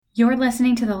You're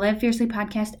listening to the Live Fiercely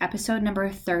podcast, episode number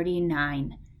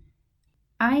 39.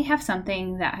 I have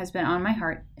something that has been on my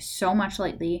heart so much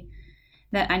lately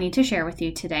that I need to share with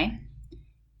you today.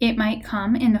 It might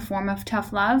come in the form of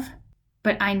tough love,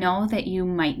 but I know that you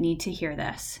might need to hear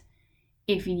this.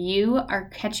 If you are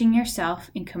catching yourself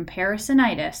in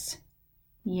comparisonitis,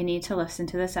 you need to listen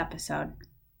to this episode.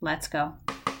 Let's go.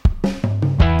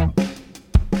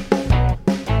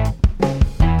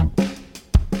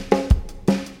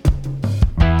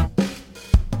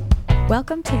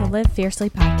 Welcome to the Live Fiercely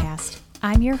podcast.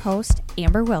 I'm your host,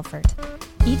 Amber Wilford.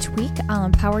 Each week, I'll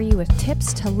empower you with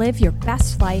tips to live your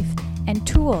best life and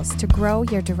tools to grow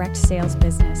your direct sales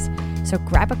business. So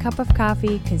grab a cup of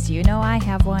coffee, because you know I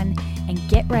have one, and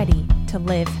get ready to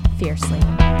live fiercely.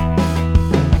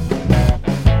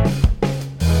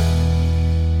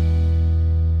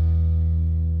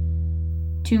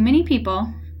 Too many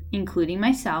people, including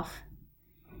myself,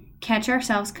 catch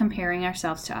ourselves comparing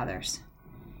ourselves to others.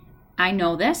 I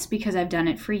know this because I've done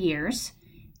it for years.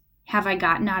 Have I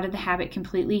gotten out of the habit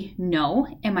completely? No.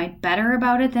 Am I better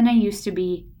about it than I used to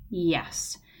be?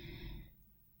 Yes.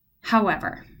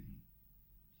 However,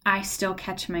 I still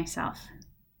catch myself.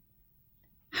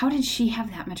 How did she have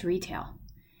that much retail?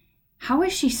 How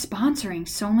is she sponsoring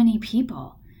so many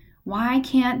people? Why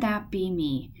can't that be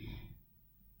me?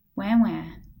 Wah, wah,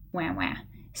 wah, wah.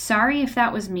 Sorry if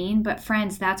that was mean, but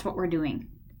friends, that's what we're doing.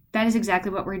 That is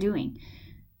exactly what we're doing.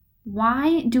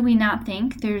 Why do we not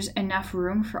think there's enough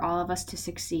room for all of us to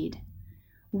succeed?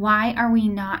 Why are we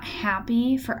not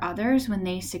happy for others when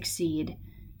they succeed?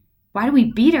 Why do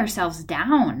we beat ourselves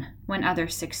down when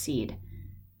others succeed?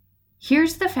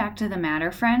 Here's the fact of the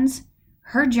matter, friends.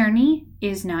 Her journey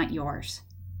is not yours,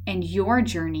 and your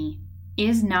journey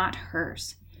is not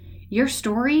hers. Your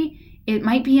story, it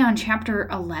might be on chapter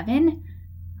 11.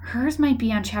 Hers might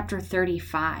be on chapter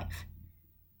 35.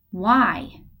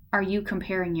 Why are you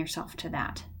comparing yourself to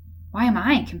that? Why am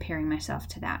I comparing myself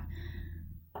to that?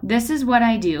 This is what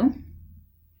I do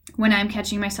when I'm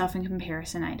catching myself in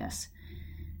comparisonitis.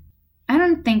 I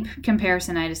don't think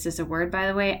comparisonitis is a word, by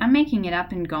the way. I'm making it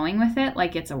up and going with it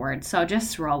like it's a word, so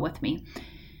just roll with me.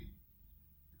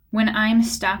 When I'm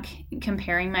stuck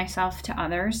comparing myself to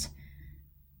others,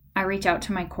 I reach out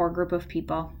to my core group of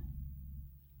people,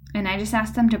 and I just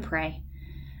ask them to pray.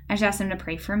 I just ask them to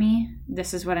pray for me.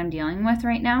 This is what I'm dealing with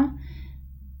right now.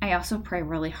 I also pray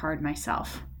really hard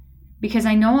myself, because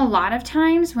I know a lot of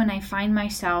times when I find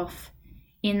myself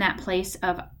in that place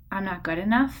of I'm not good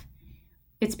enough,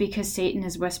 it's because Satan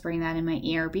is whispering that in my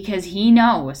ear, because he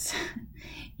knows.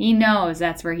 He knows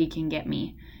that's where he can get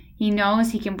me. He knows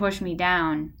he can push me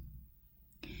down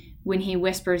when he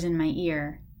whispers in my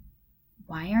ear,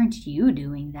 why aren't you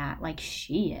doing that like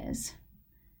she is?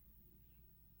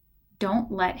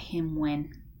 Don't let him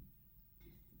win.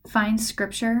 Find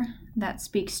scripture that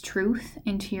speaks truth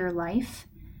into your life.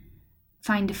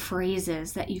 Find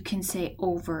phrases that you can say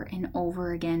over and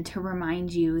over again to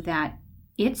remind you that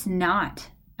it's not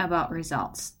about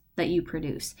results that you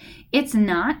produce. It's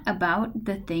not about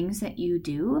the things that you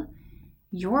do.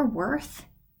 Your worth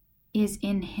is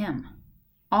in him,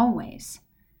 always.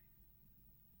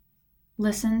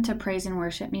 Listen to praise and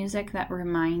worship music that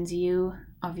reminds you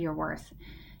of your worth.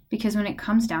 Because when it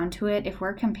comes down to it, if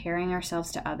we're comparing ourselves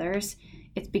to others,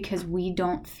 it's because we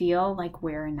don't feel like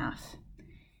we're enough.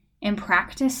 And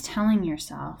practice telling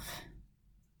yourself,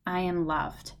 I am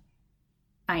loved.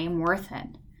 I am worth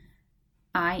it.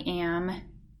 I am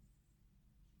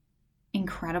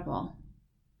incredible.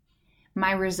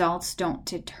 My results don't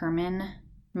determine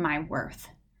my worth.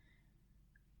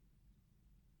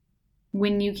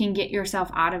 When you can get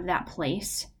yourself out of that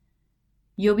place,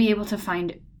 you'll be able to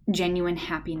find genuine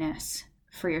happiness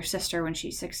for your sister when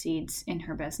she succeeds in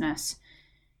her business.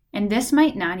 And this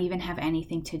might not even have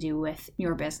anything to do with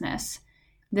your business.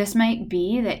 This might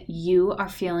be that you are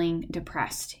feeling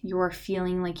depressed. You're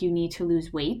feeling like you need to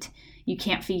lose weight. You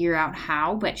can't figure out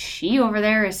how, but she over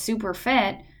there is super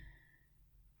fit.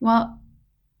 Well,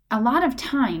 a lot of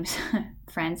times,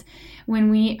 friends,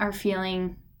 when we are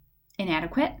feeling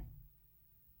inadequate,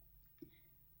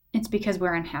 it's because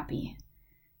we're unhappy.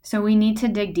 So we need to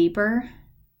dig deeper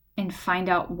and find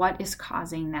out what is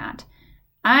causing that.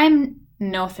 I'm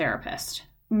no therapist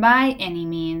by any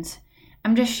means.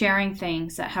 I'm just sharing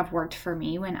things that have worked for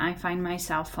me when I find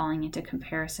myself falling into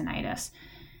comparisonitis.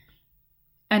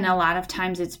 And a lot of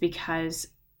times it's because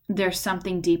there's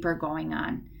something deeper going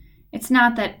on. It's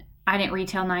not that I didn't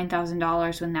retail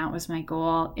 $9,000 when that was my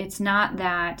goal. It's not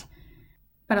that,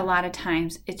 but a lot of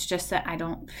times it's just that I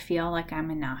don't feel like I'm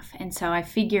enough. And so I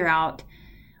figure out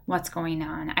what's going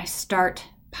on. I start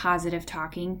positive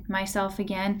talking myself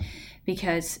again,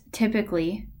 because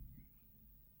typically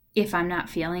if I'm not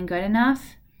feeling good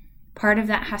enough, part of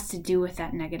that has to do with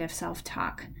that negative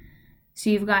self-talk. So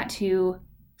you've got to,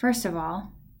 first of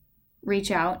all,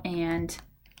 reach out and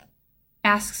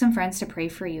ask some friends to pray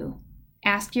for you.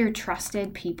 Ask your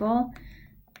trusted people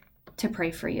to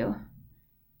pray for you.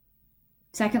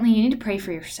 Secondly, you need to pray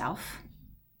for yourself.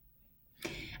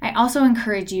 I also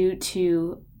encourage you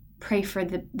to pray for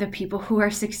the people who are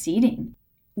succeeding.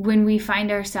 When we find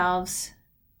ourselves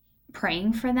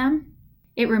praying for them,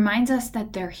 it reminds us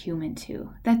that they're human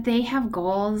too, that they have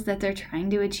goals that they're trying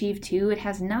to achieve too. It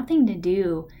has nothing to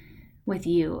do with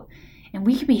you, and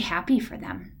we can be happy for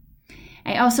them.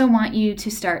 I also want you to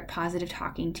start positive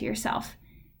talking to yourself.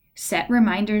 Set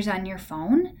reminders on your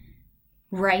phone.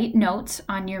 Write notes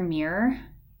on your mirror.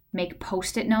 Make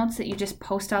Post-it notes that you just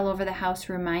post all over the house,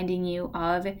 reminding you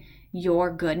of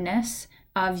your goodness,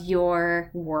 of your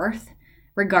worth,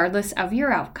 regardless of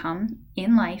your outcome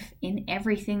in life, in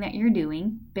everything that you're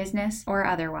doing, business or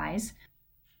otherwise.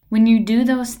 When you do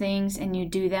those things and you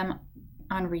do them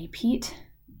on repeat,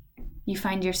 you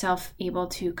find yourself able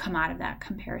to come out of that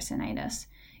comparisonitis.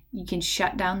 You can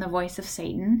shut down the voice of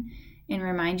Satan and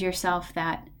remind yourself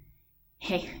that,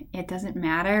 hey, it doesn't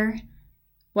matter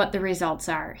what the results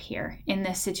are here in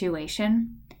this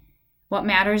situation. What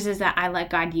matters is that I let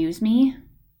God use me.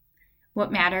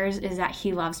 What matters is that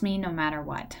He loves me no matter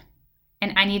what.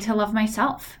 And I need to love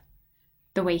myself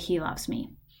the way He loves me.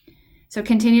 So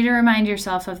continue to remind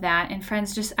yourself of that. And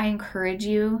friends, I encourage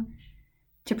you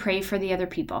to pray for the other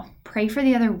people. Pray for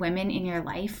the other women in your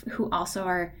life who also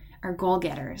are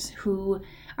goal-getters, who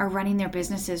are running their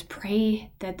businesses.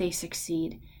 Pray that they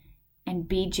succeed and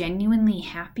be genuinely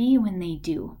happy when they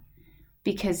do.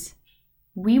 Because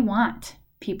we want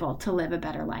people to live a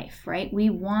better life, right? We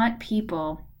want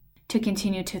people to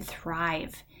continue to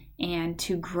thrive and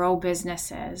to grow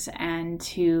businesses and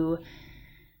to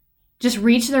just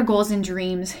reach their goals and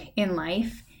dreams in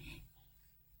life.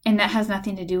 And that has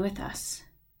nothing to do with us,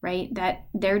 right? That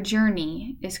their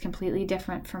journey is completely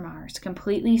different from ours,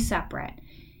 completely separate,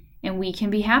 and we can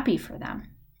be happy for them.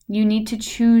 You need to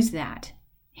choose that.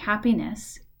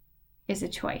 Happiness is a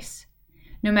choice.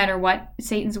 No matter what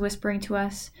Satan's whispering to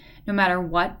us, no matter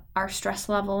what our stress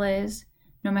level is,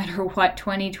 no matter what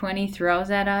 2020 throws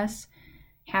at us,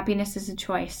 happiness is a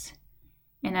choice.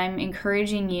 And I'm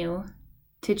encouraging you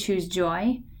to choose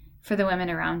joy for the women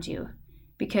around you.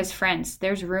 Because friends,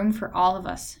 there's room for all of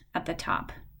us at the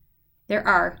top. There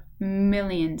are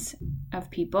millions of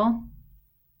people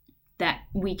that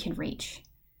we can reach.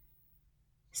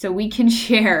 So we can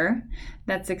share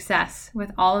that success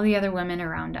with all of the other women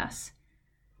around us.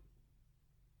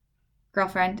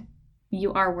 Girlfriend,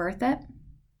 you are worth it.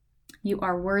 You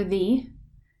are worthy.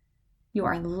 You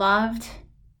are loved.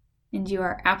 And you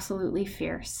are absolutely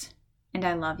fierce. And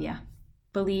I love you.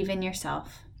 Believe in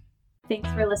yourself. Thanks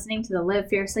for listening to the Live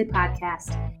Fiercely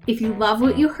podcast. If you love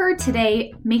what you heard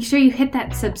today, make sure you hit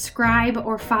that subscribe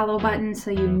or follow button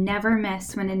so you never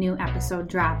miss when a new episode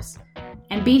drops.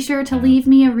 And be sure to leave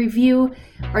me a review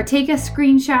or take a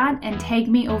screenshot and tag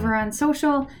me over on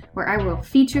social, where I will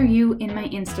feature you in my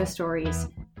Insta stories.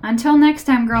 Until next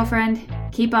time, girlfriend,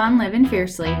 keep on living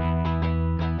fiercely.